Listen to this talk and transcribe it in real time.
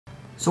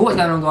So what's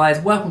going on,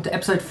 guys? Welcome to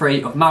episode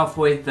 3 of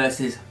Malfoy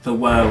versus the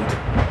world.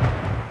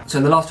 So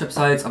in the last 2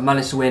 episodes I've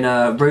managed to win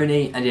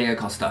Rooney and Diego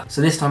Costa.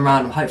 So this time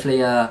around I'm hopefully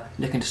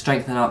looking to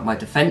strengthen up my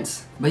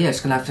defence. But yeah,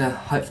 just going to have to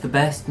hope for the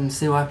best and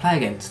see who I play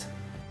against.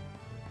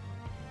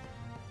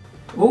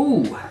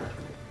 Ooh!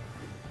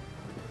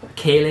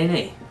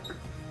 Chiellini.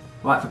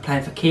 Right, for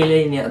playing for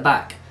Chiellini at the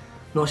back.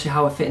 Not sure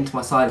how I fit into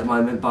my side at the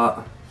moment,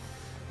 but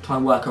try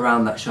and work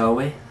around that, shall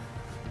we?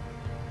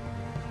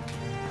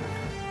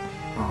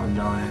 Oh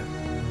no.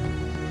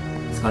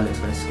 This guy looks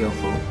very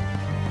skillful.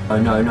 Oh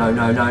no, no,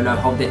 no, no, no,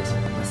 hold it.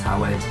 That's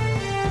Howard.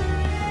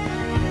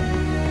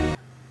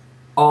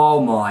 Oh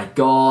my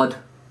god.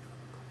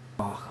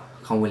 Oh,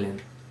 I can't will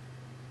him.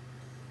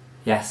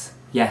 Yes,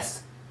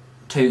 yes.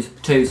 Twos.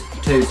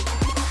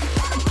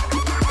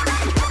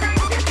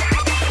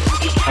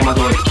 Oh my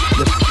god,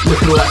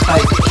 look at all that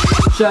space.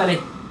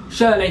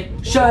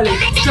 Shirley.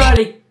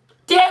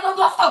 Diego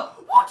Costa,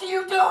 what are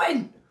you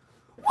doing?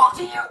 What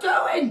are you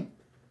doing?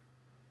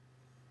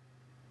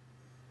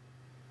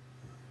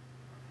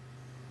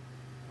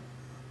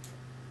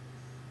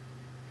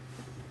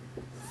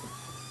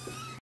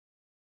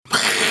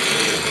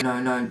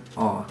 No.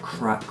 Oh,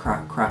 crap.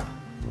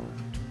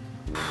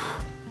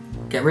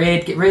 Get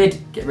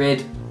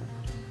rid.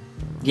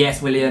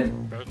 Yes,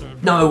 William.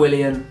 No,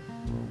 William.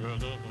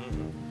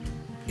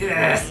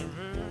 Yes.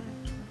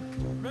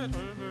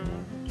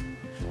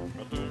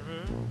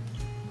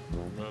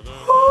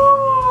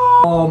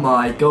 Oh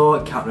my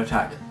god, counter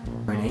attack.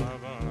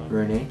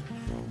 Rooney.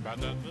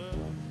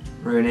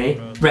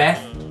 Ref.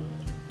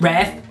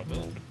 Where's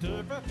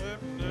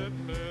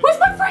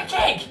my free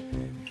kick?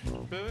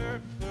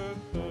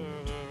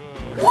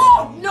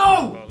 Whoa,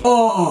 no!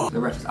 Oh! The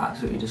ref is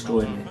absolutely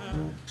destroying me.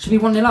 Should be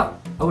 1-0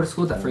 up. I would have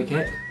scored that free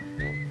kick.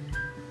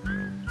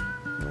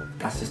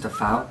 That's just a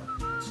foul.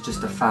 It's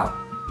just a foul.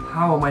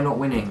 How am I not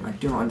winning? I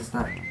do not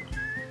understand.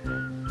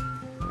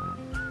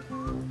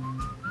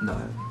 No.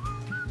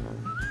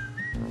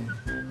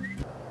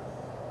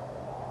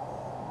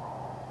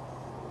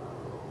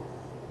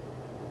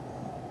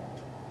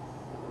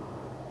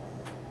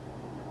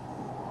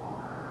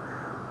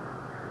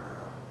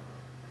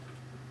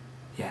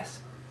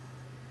 Yes.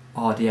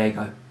 Oh,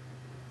 Diego.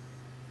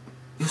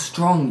 You're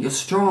strong.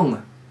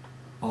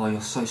 Oh,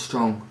 you're so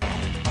strong.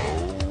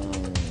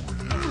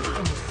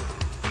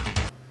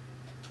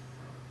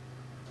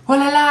 Oh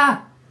la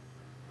la!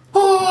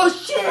 Oh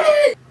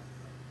shit!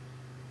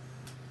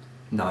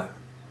 No.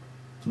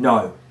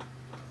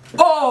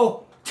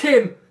 Oh!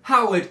 Tim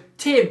Howard!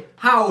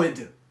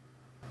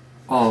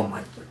 Oh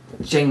my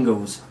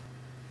jingles.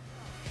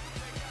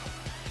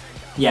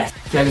 Yes,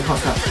 Diego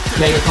Costa.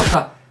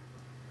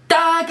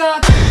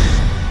 Dagger!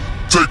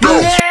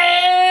 Takeoff!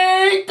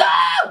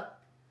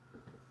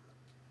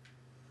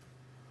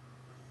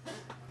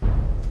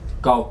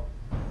 Goal.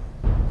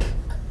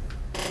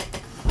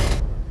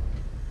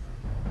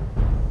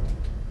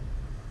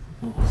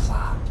 What was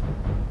that?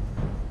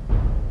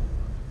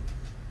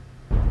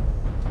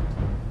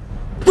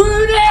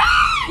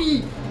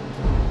 Rooney!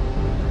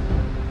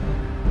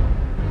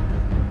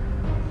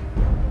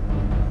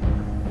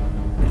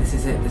 This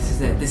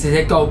is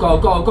it. Go.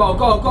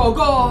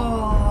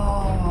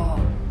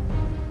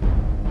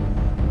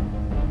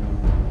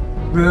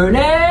 Rooney!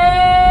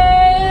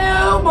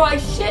 Oh my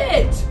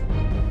shit!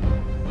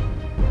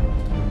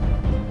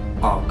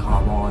 Oh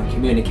come on,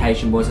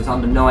 communication boys, it's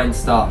under 9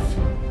 stuff.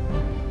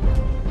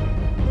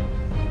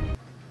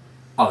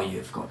 Oh,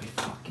 you've got to be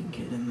fucking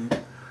kidding me.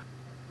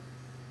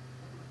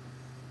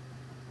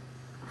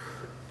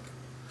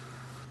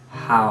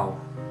 How?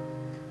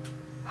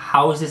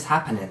 How is this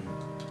happening?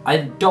 I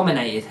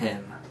dominated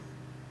him.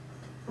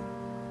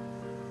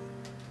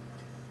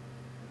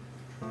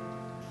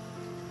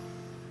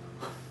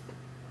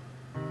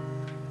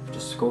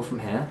 Just score from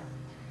here.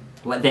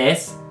 Like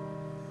this.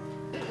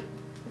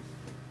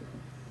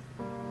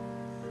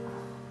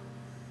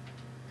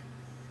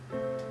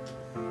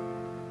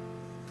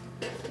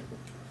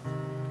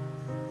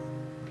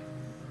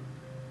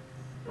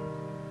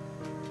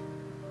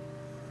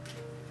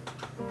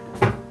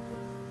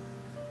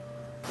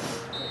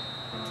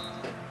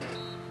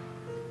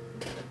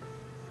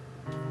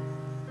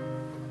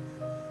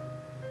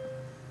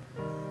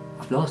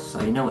 Lost,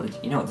 so you know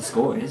what the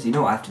score is. You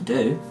know what I have to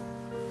do.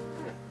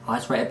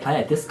 Highest rated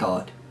player,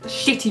 discard. The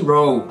shitty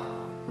roll.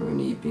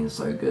 Rooney, you've been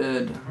so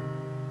good.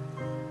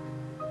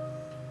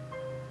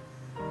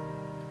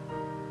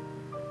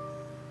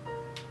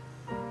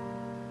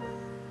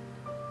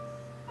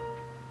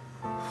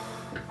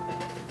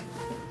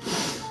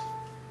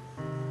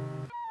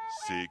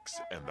 Six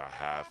and a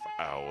half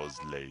hours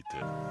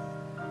later.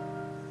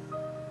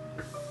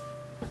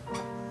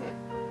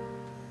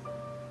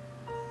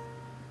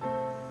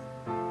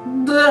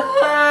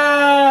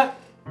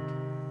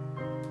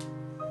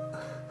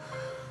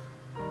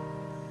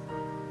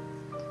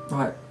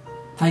 Right,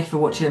 thank you for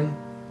watching.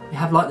 If you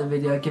have liked the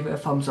video, give it a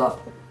thumbs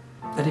up.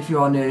 And if you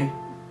are new,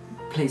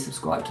 please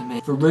subscribe to me.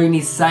 For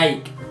Rooney's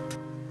sake.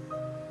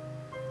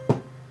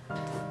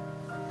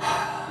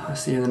 I'll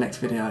see you in the next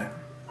video.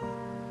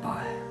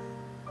 Bye.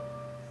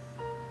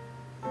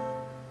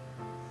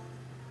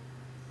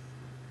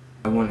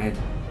 I wanted.